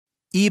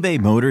eBay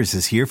Motors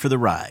is here for the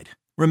ride.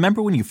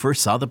 Remember when you first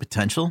saw the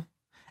potential?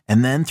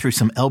 And then through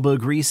some elbow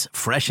grease,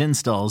 fresh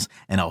installs,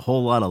 and a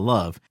whole lot of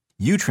love,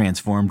 you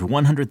transformed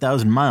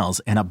 100,000 miles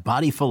and a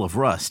body full of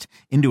rust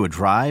into a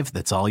drive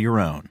that's all your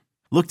own.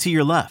 Look to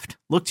your left.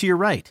 Look to your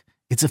right.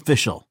 It's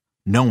official.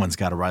 No one's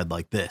got a ride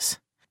like this.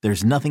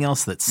 There's nothing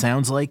else that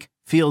sounds like,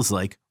 feels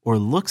like, or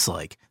looks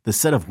like the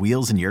set of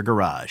wheels in your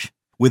garage.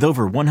 With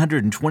over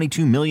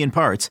 122 million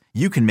parts,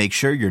 you can make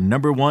sure your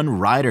number one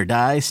ride or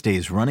die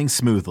stays running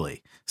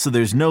smoothly. So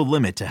there's no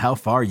limit to how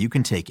far you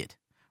can take it.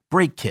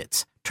 Brake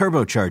kits,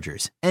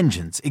 turbochargers,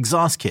 engines,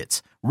 exhaust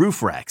kits,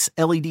 roof racks,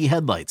 LED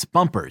headlights,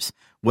 bumpers,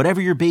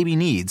 whatever your baby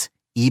needs,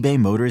 eBay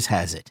Motors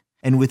has it.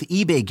 And with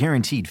eBay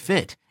Guaranteed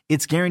Fit,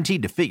 it's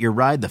guaranteed to fit your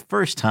ride the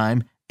first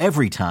time,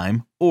 every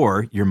time,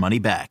 or your money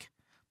back.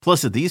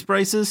 Plus at these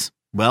prices,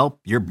 well,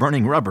 you're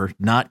burning rubber,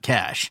 not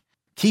cash.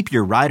 Keep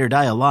your ride or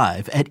die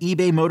alive at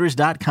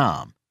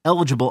ebaymotors.com.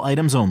 Eligible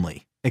items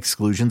only.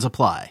 Exclusions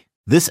apply.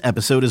 This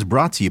episode is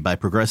brought to you by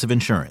Progressive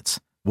Insurance.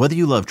 Whether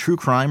you love true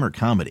crime or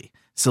comedy,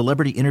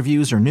 celebrity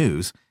interviews or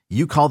news,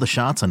 you call the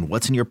shots on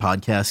what's in your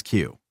podcast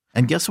queue.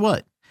 And guess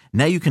what?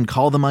 Now you can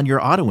call them on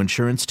your auto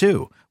insurance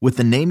too with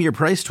the Name Your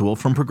Price tool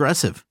from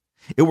Progressive.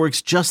 It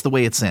works just the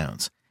way it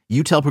sounds.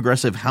 You tell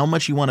Progressive how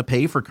much you want to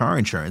pay for car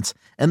insurance,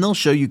 and they'll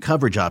show you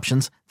coverage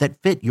options that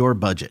fit your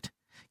budget.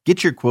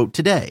 Get your quote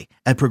today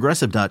at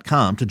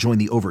Progressive.com to join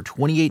the over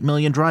 28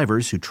 million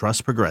drivers who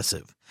trust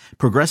Progressive.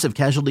 Progressive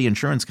Casualty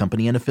Insurance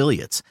Company and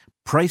Affiliates.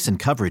 Price and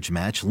coverage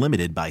match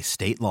limited by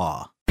state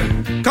law.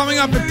 Coming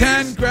up at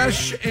 10,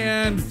 Gresh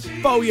and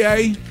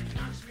Foyer.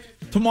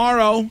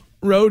 Tomorrow,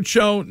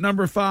 Roadshow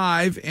number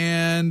 5,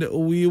 and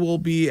we will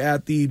be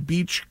at the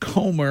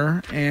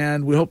Beachcomber,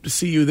 and we hope to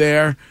see you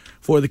there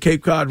for the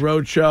Cape Cod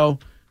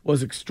Roadshow.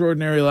 Was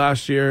extraordinary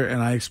last year,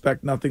 and I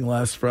expect nothing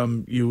less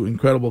from you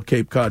incredible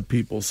Cape Cod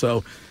people.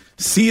 So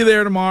see you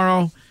there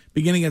tomorrow,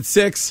 beginning at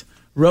 6.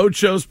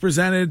 Roadshow's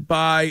presented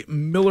by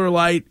Miller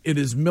Lite. It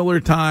is Miller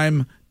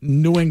time,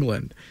 New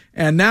England.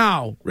 And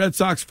now, Red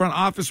Sox front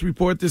office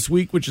report this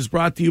week, which is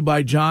brought to you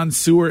by John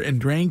Sewer and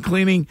Drain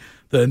Cleaning,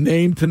 the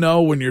name to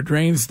know when your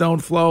drains don't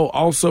flow.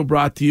 Also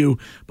brought to you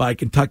by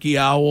Kentucky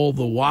Owl,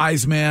 the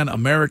Wise Man,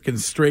 American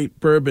Straight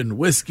Bourbon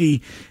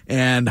Whiskey.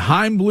 And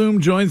Chaim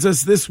Bloom joins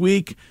us this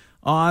week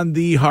on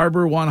the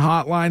Harbor One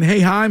Hotline. Hey,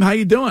 Chaim, how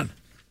you doing?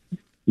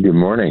 Good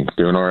morning.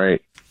 Doing all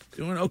right.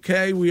 Doing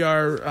okay. We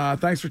are.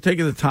 Thanks for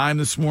taking the time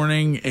this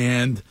morning.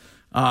 And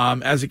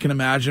as you can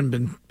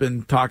imagine,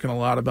 been talking a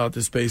lot about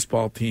this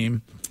baseball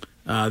team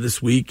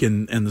this week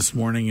and this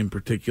morning in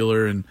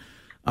particular. And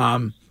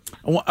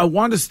I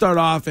wanted to start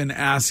off and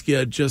ask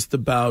you just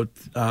about,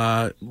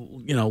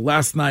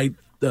 last night,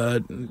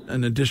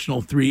 an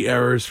additional 3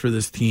 errors for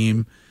this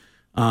team.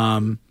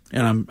 And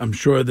I'm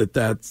sure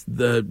that's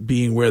the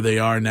being where they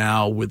are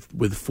now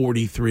with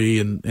 43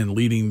 and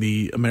leading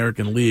the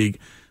American League.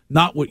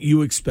 Not what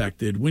you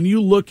expected. When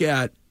you look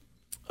at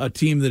a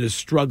team that is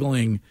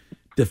struggling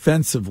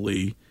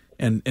defensively,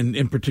 and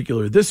in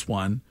particular this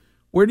one,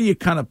 where do you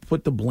kind of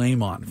put the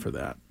blame on for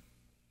that?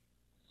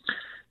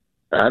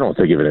 I don't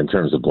think of it in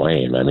terms of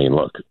blame. I mean,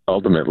 look,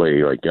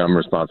 ultimately, I'm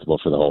responsible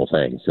for the whole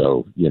thing.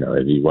 So,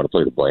 if you want to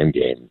play the blame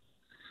game,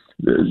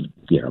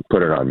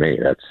 put it on me.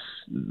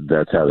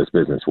 That's how this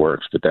business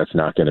works. But that's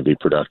not going to be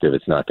productive.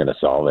 It's not going to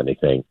solve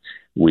anything.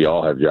 We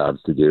all have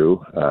jobs to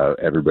do.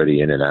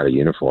 Everybody in and out of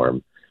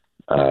uniform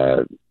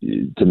to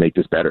make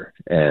this better.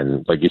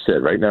 And like you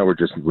said, right now we're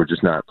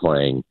just not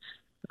playing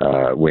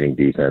winning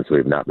defense.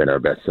 We've not been our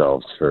best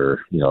selves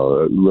for a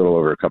little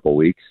over a couple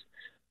weeks.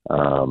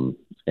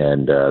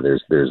 And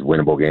there's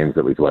winnable games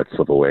that we've let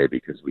slip away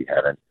because we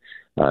haven't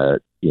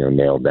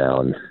nailed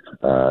down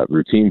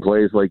routine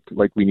plays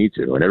like we need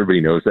to. And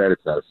everybody knows that.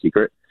 It's not a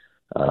secret,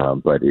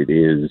 but it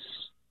is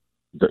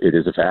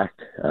a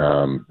fact,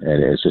 and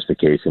it's just the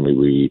case. And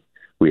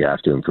we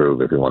have to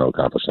improve if we want to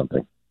accomplish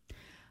something.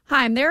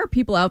 Chaim, there are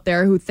people out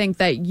there who think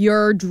that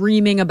you're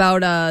dreaming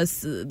about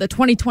the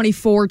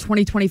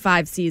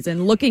 2024-2025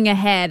 season, looking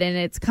ahead, and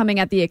it's coming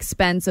at the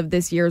expense of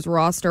this year's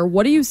roster.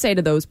 What do you say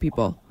to those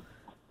people?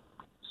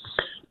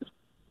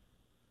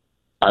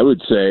 I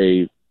would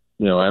say,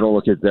 I don't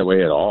look at it that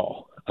way at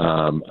all.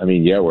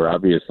 We're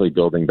obviously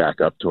building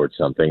back up towards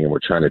something, and we're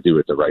trying to do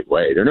it the right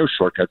way. There are no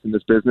shortcuts in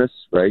this business,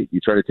 right? You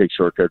try to take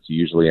shortcuts, you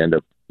usually end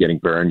up getting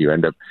burned. You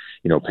end up,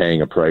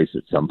 paying a price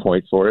at some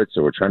point for it.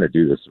 So we're trying to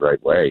do this the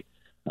right way.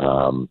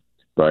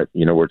 But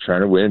we're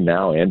trying to win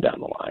now and down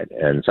the line.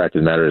 And the fact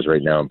of the matter is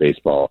right now in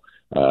baseball,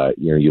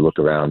 you look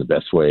around, the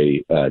best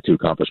way to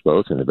accomplish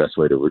both and the best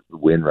way to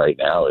win right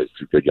now is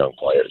through good young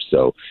players.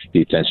 So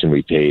the attention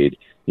we paid,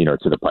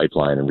 to the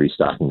pipeline and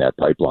restocking that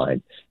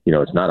pipeline,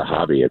 it's not a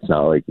hobby. It's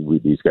not like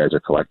these guys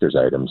are collector's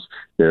items.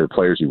 They're the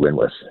players you win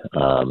with.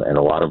 And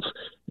a lot of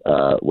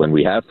when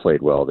we have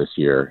played well this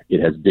year,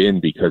 it has been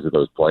because of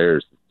those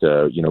players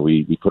that,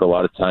 we put a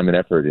lot of time and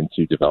effort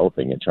into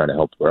developing and trying to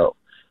help grow.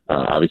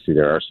 Obviously,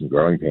 there are some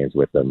growing pains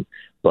with them,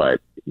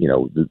 but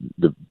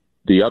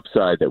the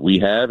upside that we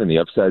have and the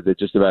upside that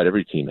just about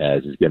every team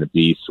has is going to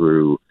be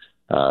through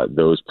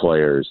those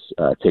players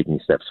taking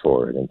steps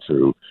forward and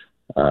through,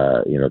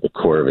 the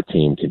core of a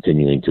team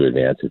continuing to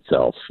advance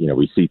itself.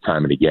 We see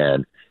time and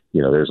again,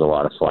 there's a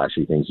lot of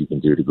flashy things you can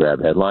do to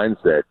grab headlines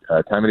that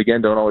time and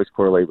again don't always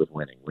correlate with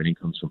winning. Winning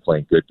comes from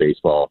playing good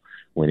baseball.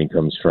 Winning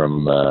comes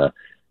from,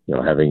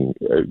 having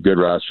a good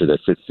roster that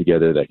fits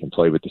together, that can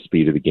play with the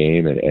speed of the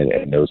game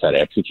and knows how to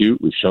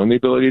execute. We've shown the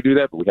ability to do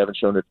that, but we haven't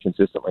shown it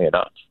consistently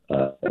enough.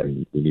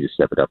 And we need to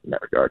step it up in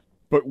that regard.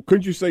 But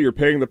couldn't you say you're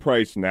paying the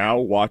price now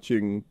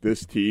watching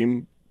this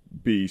team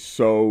be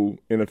so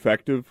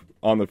ineffective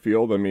on the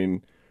field? I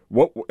mean,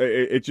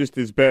 it just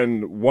has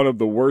been one of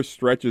the worst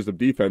stretches of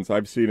defense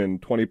I've seen in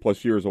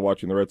 20-plus years of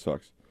watching the Red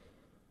Sox.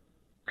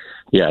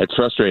 Yeah, it's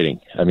frustrating.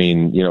 I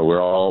mean,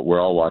 we're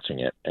all watching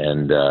it,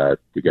 and the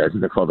guys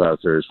in the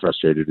clubhouse are as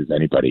frustrated as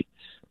anybody.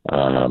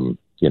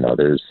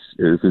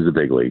 This is a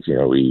big league.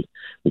 We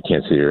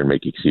can't sit here and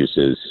make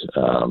excuses.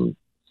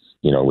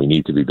 We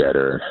need to be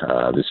better.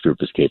 This group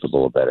is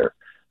capable of better.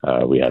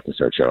 We have to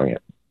start showing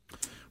it.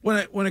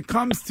 When it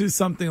comes to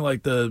something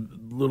like the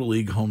Little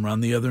League home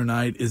run the other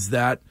night, is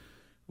that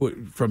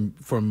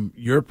from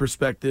your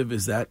perspective,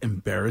 is that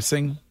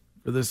embarrassing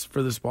for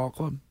this ball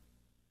club?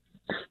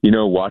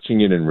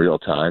 Watching it in real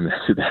time,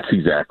 that's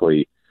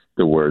exactly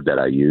the word that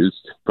I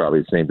used. Probably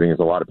the same thing as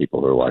a lot of people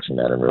who are watching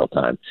that in real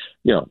time.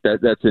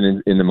 That's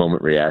an in the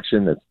moment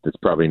reaction. That's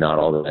probably not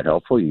all that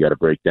helpful. You got to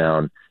break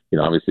down.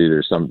 Obviously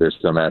there's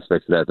some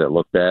aspects of that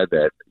look bad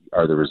that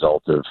are the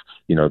result of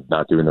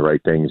not doing the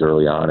right things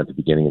early on at the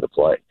beginning of the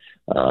play.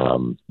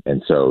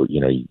 And so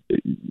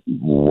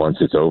once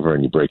it's over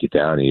and you break it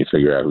down and you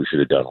figure out who should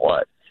have done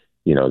what,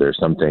 there's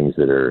some things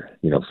that are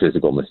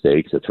physical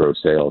mistakes that throw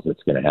sales.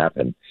 That's going to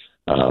happen.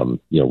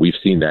 We've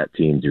seen that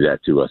team do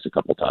that to us a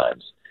couple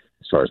times,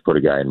 as far as put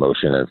a guy in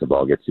motion as the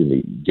ball gets to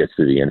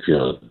the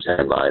infield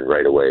line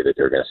right away that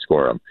they're going to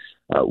score them.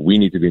 We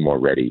need to be more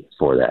ready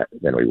for that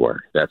than we were.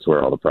 That's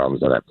where all the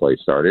problems on that play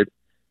started.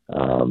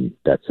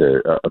 That's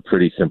a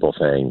pretty simple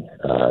thing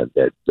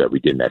that we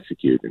didn't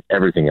execute, and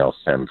everything else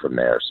stemmed from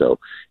there. So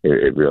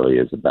it really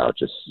is about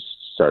just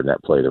starting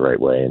that play the right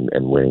way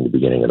and winning the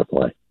beginning of the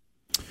play.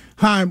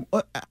 Chaim,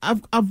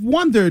 I've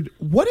wondered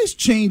what has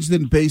changed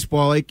in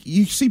baseball. Like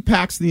you see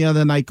Paxton the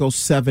other night go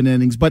 7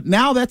 innings, but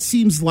now that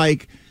seems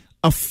like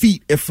a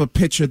feat if a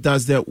pitcher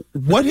does that.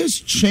 What has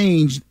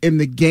changed in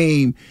the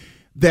game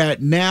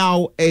that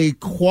now a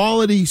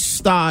quality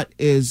start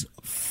is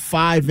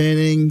 5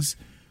 innings?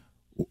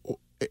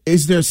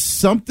 Is there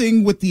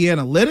something with the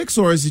analytics,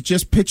 or is it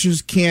just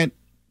pitchers can't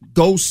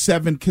go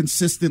 7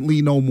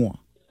 consistently no more?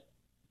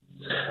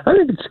 I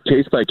think it's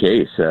case by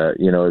case.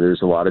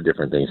 There's a lot of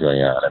different things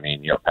going on. I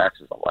mean, Pax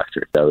is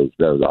electric. That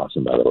was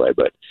awesome, by the way.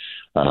 But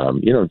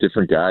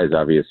different guys,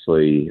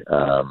 obviously.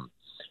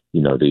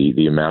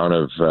 The amount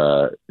of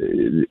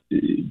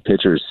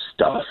pitchers'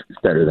 stuff is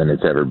better than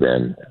it's ever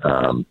been,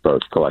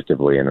 both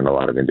collectively and in a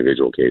lot of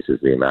individual cases.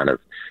 The amount of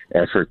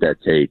effort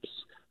that takes.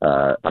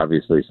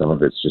 Obviously, some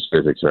of it's just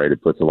physics, right?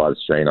 It puts a lot of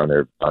strain on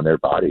their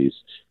bodies,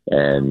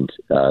 and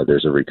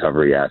there's a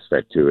recovery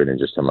aspect to it, and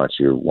just how much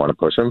you want to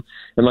push them.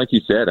 And like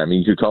you said, I mean,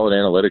 you could call it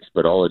analytics,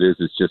 but all it is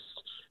just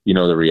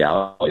the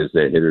reality is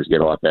that hitters get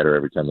a lot better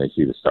every time they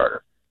see the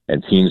starter,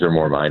 and teams are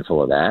more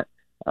mindful of that.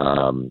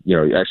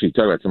 Actually,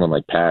 talk about someone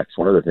like Pax.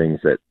 One of the things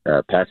that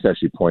Pax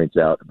actually points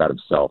out about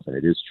himself, and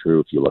it is true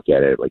if you look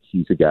at it, like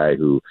he's a guy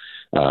who.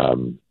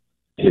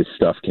 His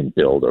stuff can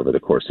build over the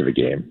course of a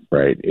game,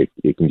 right?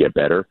 It can get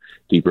better,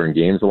 deeper in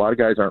games. A lot of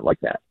guys aren't like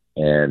that.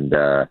 And,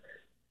 I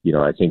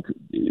think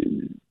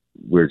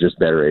we're just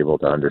better able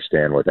to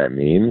understand what that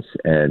means.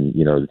 And,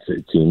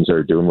 teams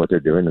are doing what they're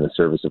doing in the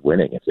service of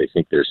winning. If they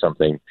think there's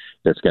something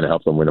that's going to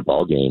help them win a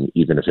ball game,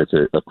 even if it's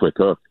a quick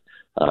hook,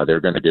 they're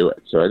going to do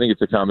it. So I think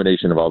it's a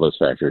combination of all those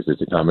factors.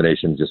 It's a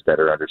combination of just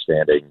better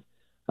understanding,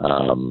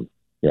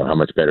 how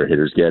much better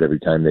hitters get every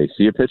time they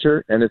see a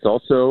pitcher. And it's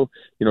also,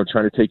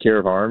 trying to take care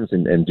of arms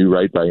and do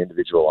right by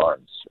individual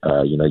arms.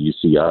 You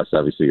see us,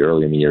 obviously,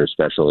 early in the year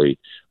especially,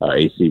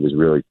 AC was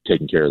really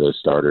taking care of those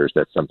starters.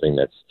 That's something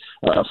that's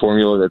a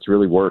formula that's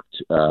really worked,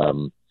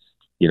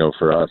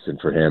 for us and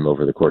for him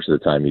over the course of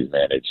the time he's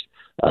managed.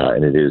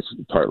 And it is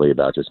partly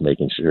about just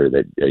making sure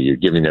that you're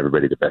giving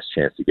everybody the best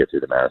chance to get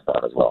through the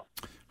marathon as well.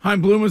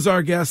 Chaim Bloom is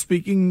our guest.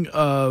 Speaking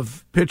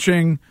of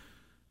pitching,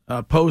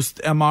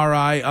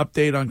 post-MRI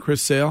update on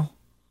Chris Sale?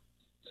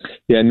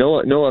 Yeah,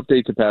 no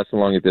update to pass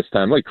along at this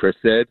time. Like Chris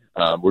said,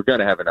 we're going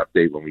to have an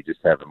update when we just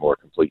have a more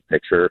complete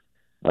picture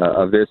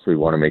of this. We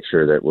want to make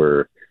sure that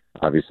we're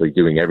obviously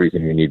doing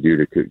everything we need to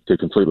do to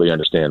completely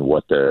understand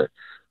what the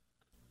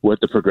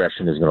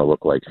progression is going to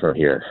look like from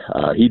here.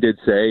 He did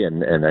say,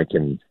 and I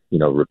can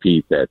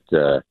repeat that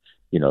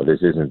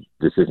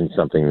this isn't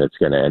something that's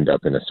going to end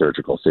up in a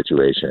surgical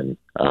situation.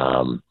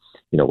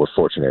 We're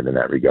fortunate in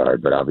that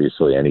regard, but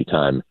obviously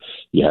anytime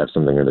you have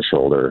something in the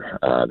shoulder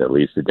that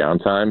leads to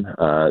downtime,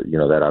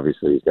 that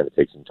obviously is going to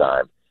take some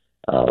time.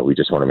 We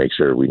just want to make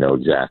sure we know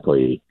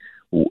exactly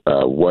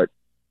what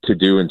to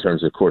do in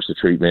terms of course of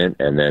treatment,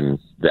 and then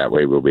that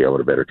way we'll be able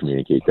to better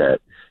communicate that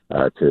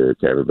to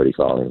everybody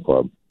following the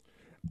club.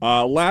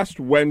 Last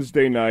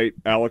Wednesday night,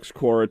 Alex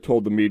Cora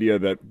told the media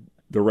that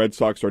the Red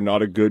Sox are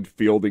not a good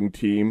fielding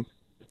team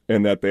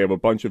and that they have a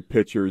bunch of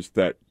pitchers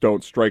that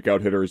don't strike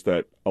out hitters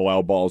that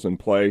allow balls in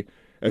play.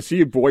 Has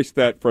he voiced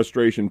that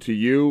frustration to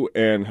you,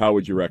 and how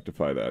would you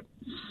rectify that?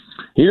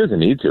 He doesn't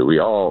need to. We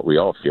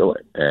all feel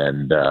it,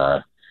 and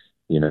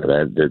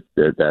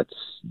that's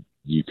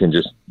you can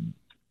just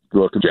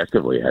look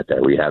objectively at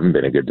that. We haven't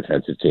been a good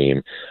defensive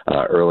team.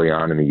 Early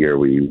on in the year,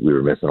 we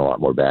were missing a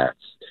lot more bats.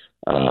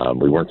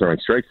 We weren't throwing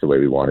strikes the way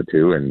we wanted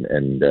to,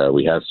 and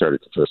we have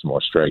started to throw some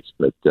more strikes,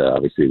 but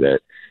obviously that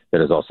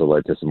has also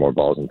led to some more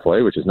balls in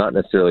play, which is not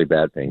necessarily a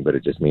bad thing, but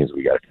it just means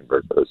we got to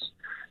convert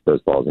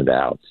those balls into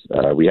outs.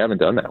 We haven't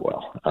done that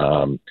well.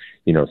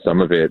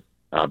 Some of it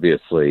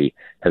obviously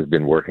has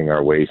been working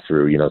our way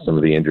through. Some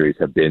of the injuries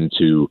have been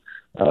to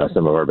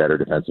some of our better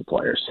defensive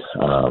players.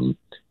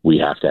 We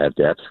have to have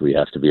depth. We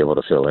have to be able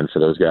to fill in for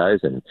those guys.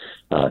 And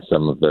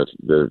some of the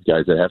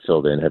guys that have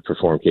filled in have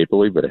performed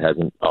capably, but it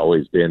hasn't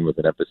always been with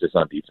an emphasis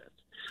on defense.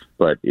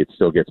 But it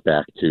still gets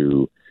back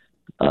to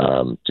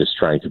just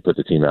trying to put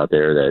the team out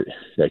there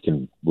that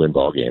can win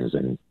ball games.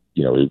 And,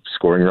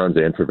 scoring runs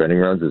and preventing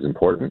runs is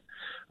important.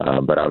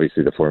 But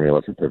obviously the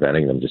formula for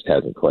preventing them just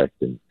hasn't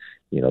clicked. And,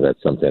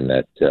 that's something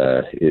that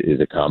is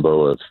a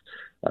combo of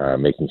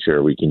making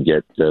sure we can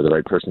get the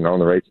right personnel in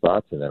the right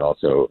spots and then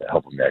also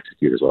help them to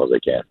execute as well as they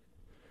can.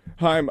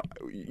 Chaim,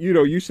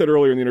 you said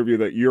earlier in the interview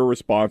that you're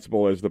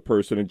responsible as the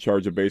person in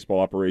charge of baseball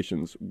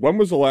operations. When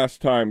was the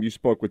last time you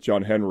spoke with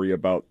John Henry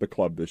about the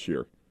club this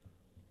year?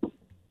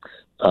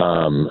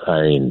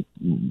 During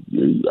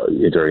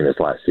this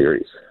last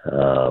series.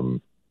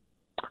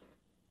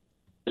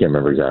 Can't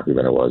remember exactly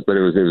when it was, but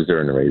it was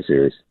during the Rays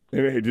series.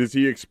 And does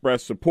he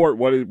express support?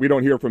 We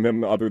don't hear from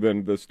him other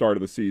than the start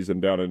of the season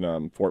down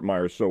in Fort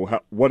Myers. So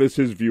what is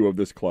his view of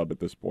this club at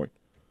this point?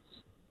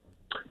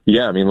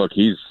 Yeah, look,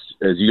 he's,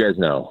 as you guys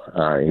know,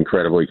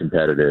 incredibly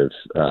competitive,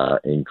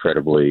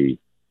 incredibly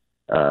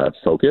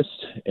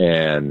focused.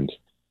 And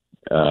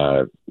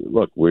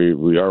look,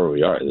 we are where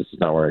we are. This is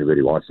not where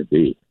anybody wants to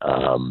be.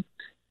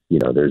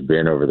 There's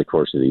been over the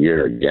course of the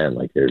year, again,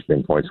 there's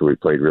been points where we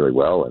played really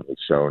well and we've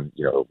shown,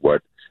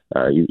 what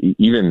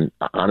even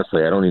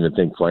honestly, I don't even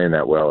think playing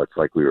that well. It's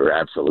like we were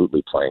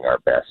absolutely playing our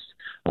best.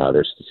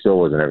 There still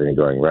wasn't everything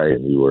going right,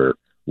 and we were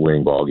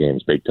winning ball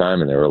games big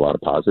time, and there were a lot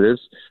of positives.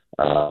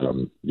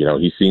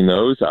 He's seen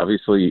those,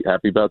 obviously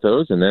happy about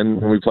those, and then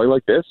when we play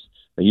like this,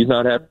 he's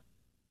not happy.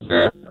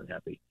 I'm not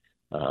happy.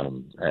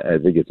 I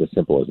think it's as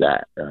simple as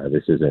that.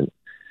 This isn't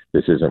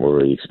where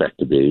we expect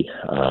to be.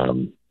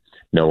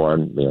 No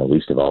one,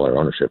 least of all our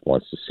ownership,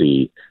 wants to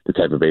see the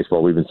type of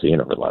baseball we've been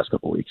seeing over the last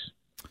couple of weeks.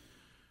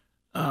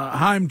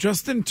 Chaim,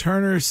 Justin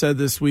Turner said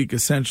this week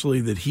essentially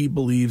that he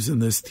believes in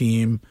this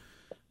team,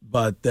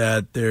 but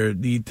that there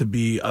need to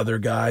be other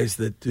guys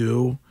that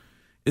do.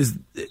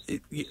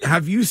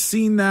 Have you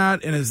seen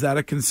that, and is that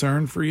a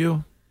concern for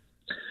you?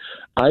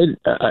 I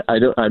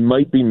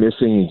might be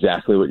missing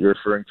exactly what you're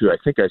referring to. I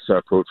think I saw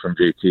a quote from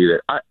JT that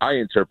I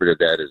interpreted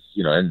that as,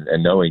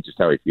 and knowing just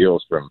how he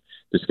feels from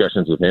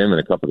discussions with him and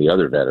a couple of the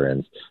other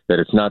veterans, that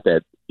it's not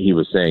that he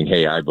was saying,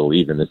 hey, I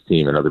believe in this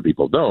team and other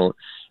people don't.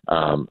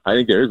 I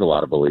think there is a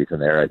lot of belief in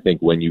there. I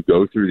think when you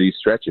go through these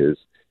stretches,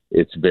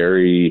 it's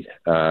very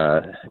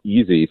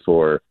easy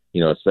for,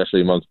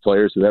 especially amongst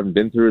players who haven't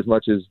been through as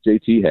much as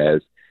JT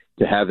has,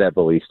 to have that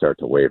belief start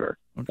to waver.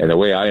 Okay. And the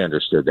way I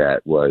understood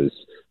that was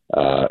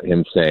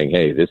him saying,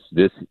 hey, this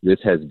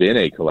has been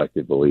a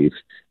collective belief.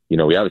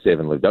 We obviously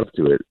haven't lived up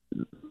to it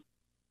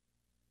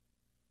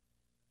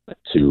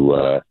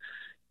to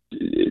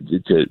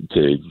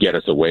get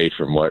us away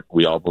from what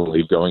we all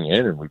believed going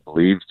in, and we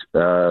believed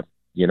when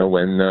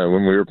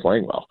we were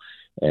playing well.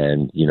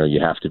 And you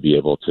have to be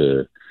able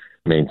to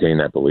maintain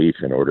that belief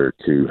in order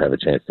to have a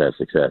chance to have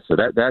success. So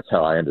that's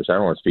how I understand. I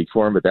don't want to speak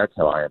for him, but that's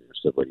how I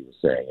understood what he was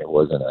saying. It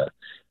wasn't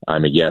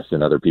I'm a yes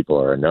and other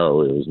people are a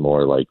no. It was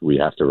more like we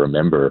have to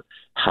remember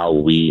how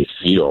we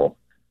feel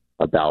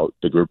about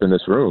the group in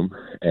this room,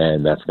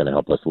 and that's going to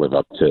help us live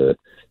up to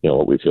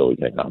what we feel we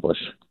can accomplish.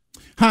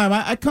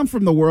 Hi, I come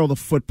from the world of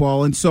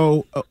football, and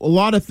so a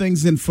lot of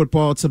things in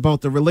football, it's about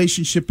the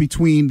relationship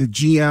between the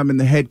GM and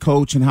the head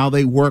coach and how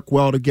they work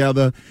well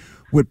together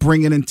with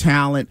bringing in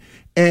talent.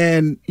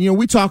 And,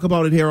 we talk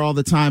about it here all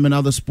the time in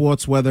other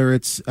sports, whether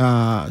it's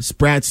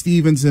Brad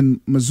Stevens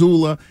and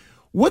Missoula.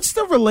 What's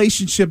the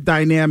relationship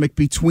dynamic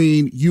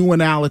between you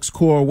and Alex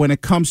Cora when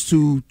it comes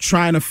to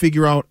trying to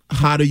figure out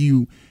how do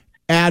you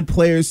add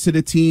players to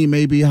the team,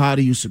 maybe how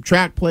do you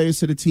subtract players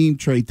to the team,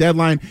 trade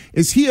deadline?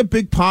 Is he a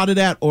big part of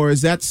that, or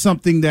is that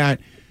something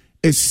that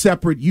is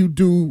separate? You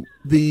do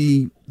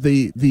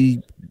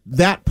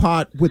that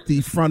part with the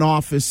front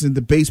office and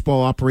the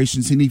baseball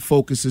operations, and he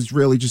focuses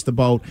really just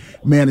about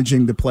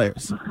managing the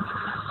players.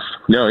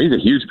 No, he's a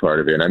huge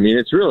part of it.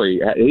 It's really,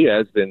 he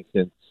has been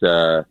since,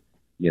 obviously,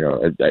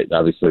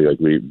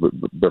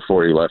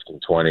 before he left in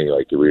 20,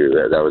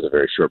 that was a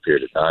very short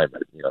period of time.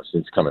 But,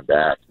 since coming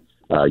back,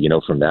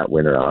 from that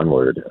winter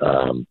onward,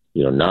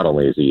 not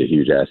only is he a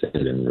huge asset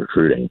in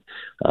recruiting,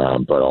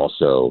 but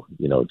also,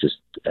 just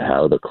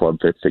how the club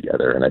fits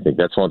together. And I think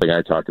that's one thing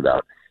I talked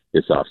about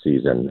this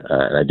offseason.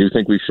 And I do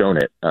think we've shown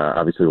it.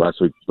 Obviously, last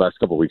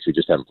couple of weeks, we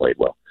just haven't played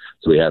well.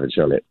 So we haven't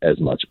shown it as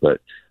much.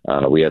 But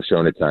we have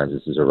shown at times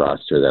this is a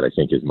roster that I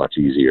think is much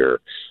easier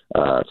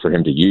for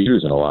him to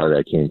use. And a lot of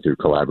that came through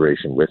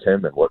collaboration with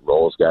him and what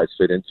roles guys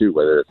fit into,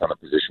 whether it's on the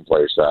position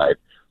player side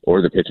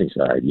or the pitching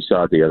side. You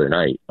saw it the other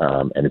night.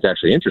 And it's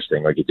actually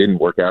interesting. Like, it didn't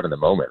work out in the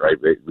moment, right?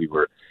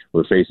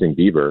 We're facing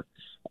Bieber.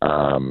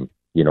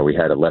 We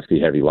had a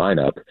lefty-heavy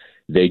lineup.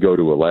 They go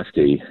to a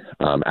lefty.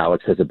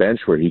 Alex has a bench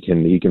where he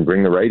can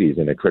bring the righties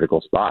in a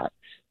critical spot.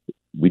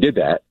 We did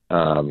that.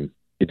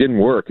 It didn't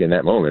work in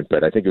that moment,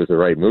 but I think it was the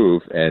right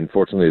move. And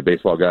fortunately, the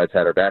baseball guys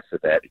had our backs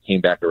at that. It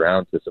came back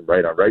around to some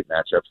right-on-right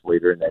matchups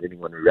later in that inning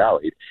when we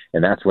rallied,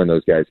 and that's when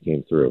those guys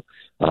came through.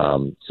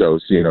 So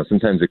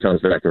sometimes it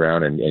comes back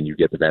around and you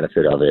get the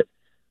benefit of it.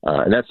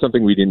 And that's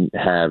something we didn't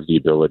have the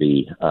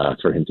ability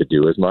for him to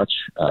do as much,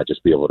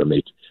 just be able to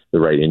make the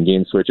right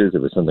in-game switches.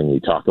 It was something we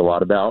talked a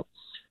lot about.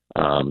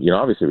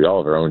 Obviously we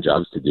all have our own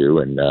jobs to do,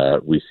 and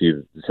we see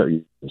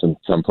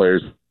some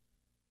players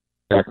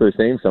exactly the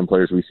same, some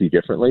players we see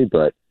differently,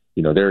 but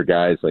there are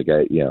guys like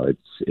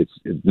it's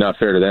not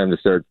fair to them to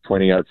start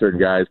pointing out certain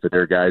guys, but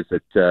there are guys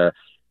that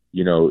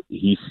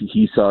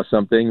he saw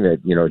something that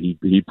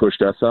he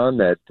pushed us on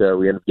that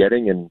we end up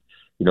getting, and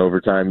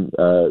over time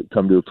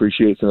come to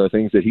appreciate some of the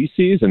things that he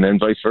sees, and then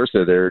vice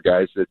versa. There are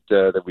guys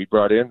that we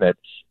brought in that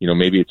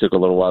maybe it took a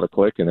little while to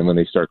click, and then when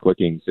they start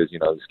clicking, says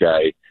this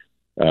guy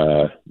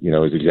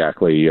is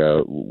exactly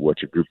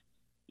what your group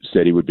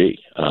said he would be.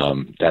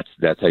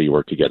 That's how you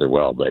work together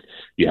well, but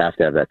you have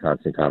to have that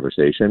constant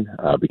conversation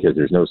because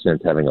there's no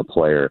sense having a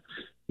player.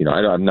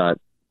 I'm not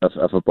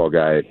a football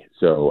guy,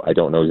 so I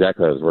don't know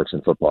exactly how this works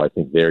in football. I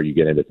think there you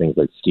get into things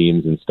like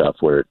schemes and stuff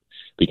where it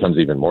becomes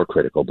even more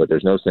critical, but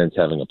there's no sense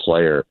having a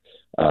player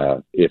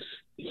if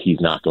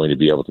he's not going to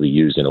be able to be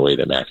used in a way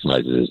that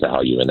maximizes his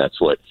value. And that's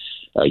what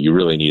you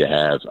really need to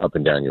have up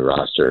and down your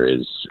roster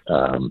is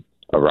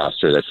a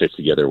roster that fits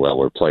together well,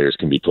 where players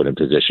can be put in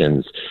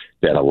positions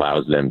that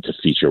allows them to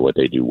feature what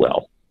they do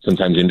well.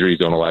 Sometimes injuries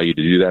don't allow you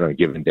to do that on a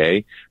given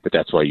day, but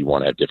that's why you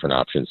want to have different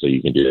options so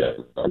you can do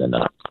that and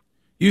not.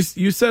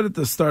 You said at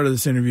the start of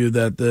this interview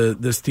that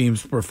this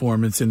team's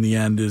performance in the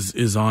end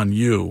is on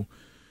you.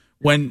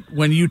 When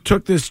you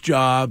took this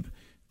job,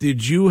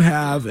 did you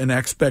have an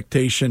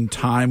expectation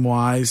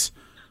time-wise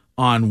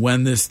on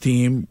when this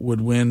team would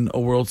win a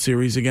World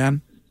Series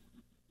again?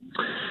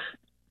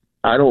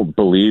 I don't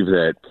believe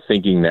that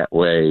thinking that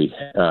way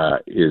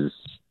is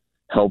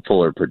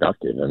helpful or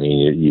productive. I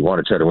mean, you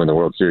want to try to win the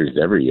World Series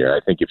every year.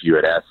 I think if you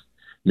had asked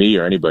me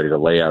or anybody to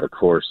lay out a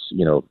course,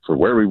 for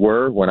where we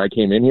were when I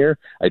came in here,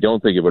 I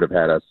don't think it would have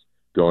had us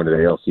going to the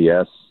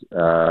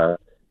ALCS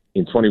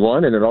in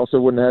 21, and it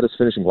also wouldn't have had us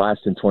finishing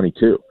last in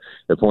 22.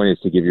 The point is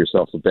to give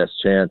yourself the best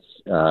chance,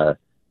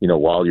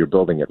 while you're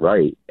building it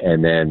right,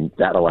 and then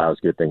that allows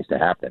good things to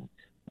happen.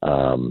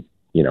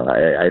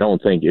 I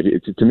don't think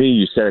to me,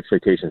 you set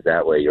expectations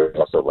that way, you're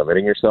also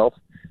limiting yourself.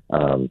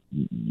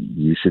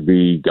 You should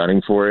be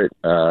gunning for it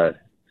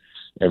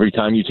every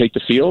time you take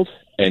the field,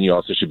 and you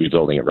also should be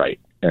building it right.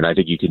 And I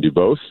think you can do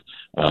both.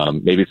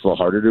 Maybe it's a little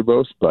harder to do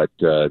both, but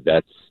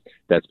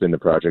that's been the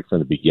project from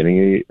the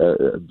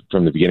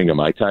beginning of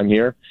my time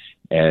here.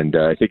 And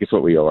I think it's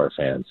what we owe our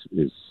fans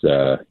is,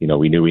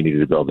 we knew we needed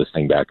to build this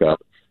thing back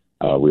up.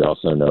 We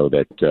also know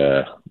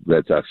that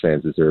Red Sox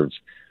fans deserve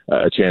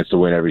a chance to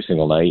win every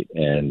single night.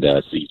 And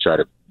so you try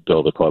to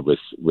build a club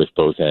with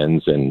both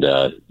ends. And,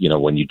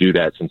 when you do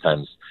that,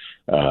 sometimes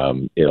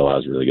it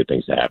allows really good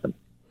things to happen.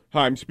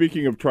 Chaim,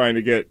 speaking of trying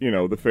to get,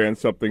 the fans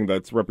something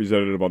that's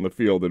representative on the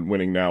field and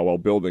winning now while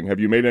building,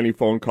 have you made any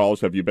phone calls?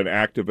 Have you been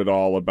active at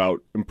all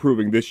about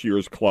improving this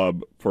year's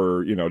club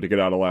for, to get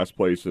out of last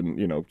place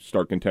and,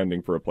 start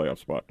contending for a playoff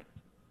spot?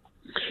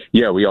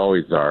 Yeah, we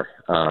always are.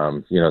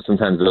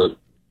 Sometimes those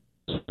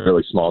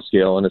really small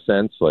scale in a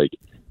sense, like,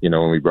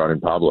 when we brought in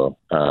Pablo.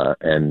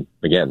 And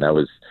again, that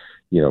was,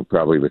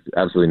 probably with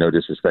absolutely no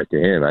disrespect to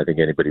him. I think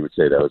anybody would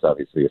say that was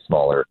obviously a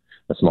smaller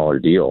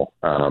deal.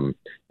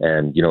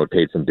 And, it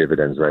paid some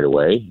dividends right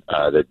away.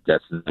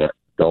 That's the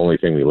only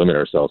thing we limit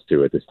ourselves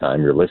to at this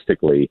time.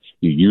 Realistically,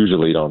 you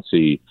usually don't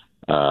see,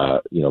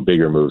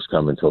 bigger moves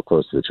come until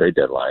close to the trade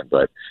deadline.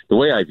 But the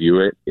way I view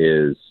it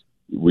is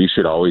we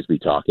should always be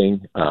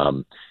talking.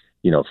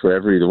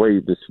 The way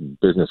this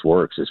business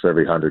works is for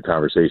every 100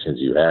 conversations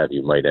you have,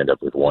 you might end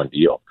up with one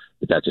deal.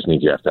 But that just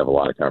means you have to have a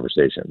lot of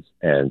conversations.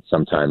 And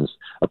sometimes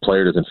a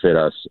player doesn't fit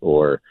us,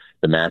 or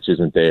the match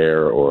isn't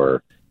there,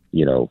 or,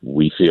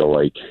 we feel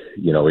like,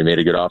 we made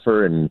a good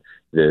offer and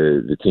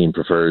the team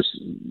prefers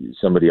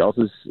somebody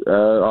else's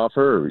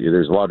offer.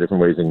 There's a lot of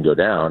different ways it can go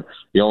down.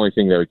 The only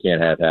thing that we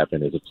can't have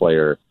happen is a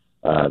player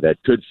that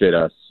could fit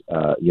us,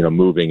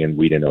 moving and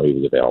we didn't know he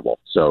was available.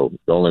 So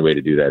the only way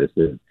to do that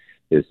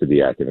is to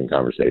be active in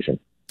conversation.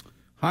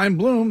 Chaim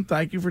Bloom,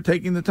 thank you for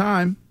taking the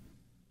time.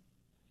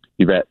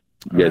 You bet.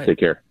 You guys take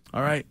care.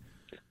 All right.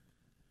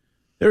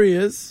 There he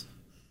is.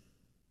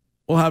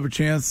 We'll have a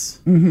chance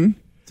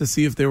to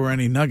see if there were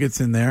any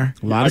nuggets in there.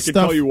 A lot I of can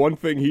stuff. tell you one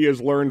thing he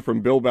has learned from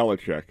Bill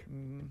Belichick.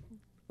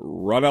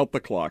 Run out the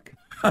clock.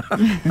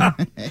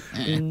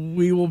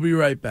 We will be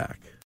right back.